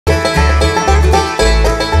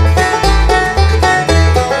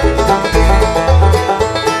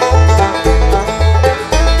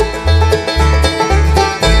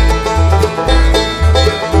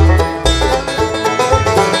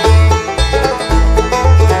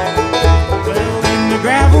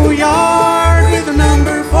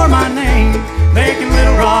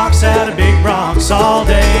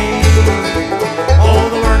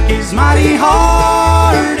is mighty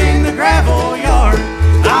hard in the gravel yard.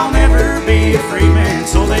 I'll never be a free man,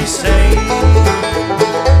 so they say.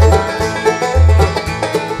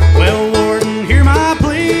 Well, Warden, hear my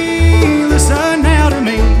plea, listen now to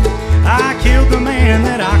me. I killed the man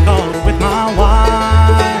that I caught with my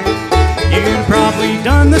wife. You've probably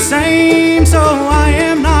done the same, so I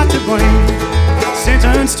am not to blame.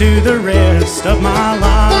 Sentenced to the rest of my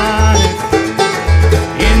life.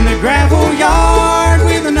 In the gravel yard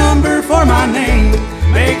with a number for my name,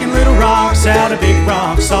 making little rocks out of big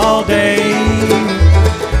rocks all day.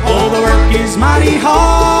 Oh, the work is mighty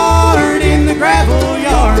hard in the gravel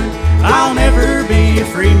yard. I'll never be a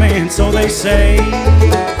free man, so they say.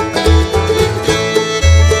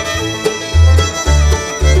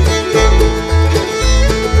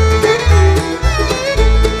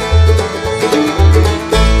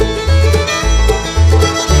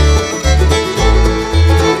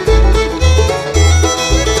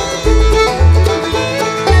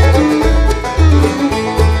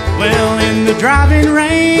 Driving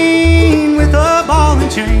rain with a ball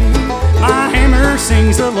and chain, my hammer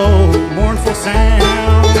sings a low, mournful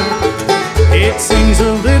sound. It sings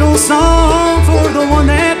a little song for the one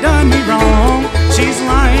that done me wrong. She's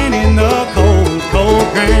lying in the cold, cold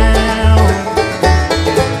ground.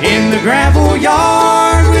 In the gravel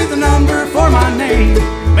yard with a number for my name,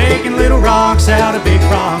 making little rocks out of big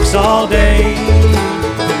rocks all day.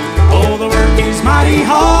 Oh, the work is mighty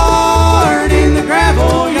hard in the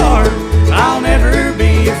gravel yard. I'll never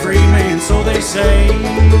be a free man, so they say.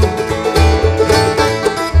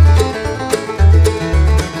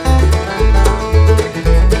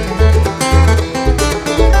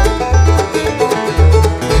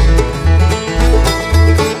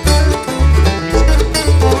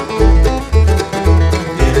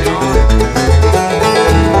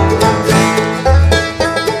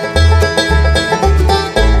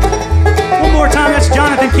 One more time, that's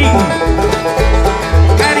Jonathan Keaton.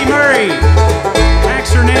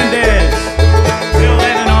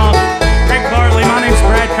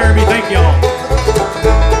 Thank y'all.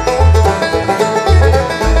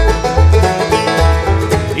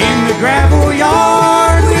 In the gravel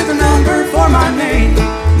yard with a number for my name,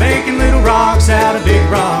 making little rocks out of big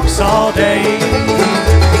rocks all day.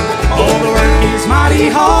 Oh, the work is mighty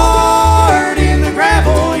hard in the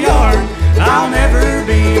gravel yard. I'll never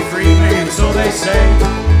be a free man, so they say.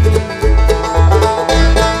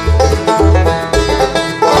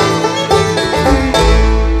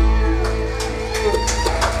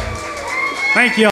 Thank you.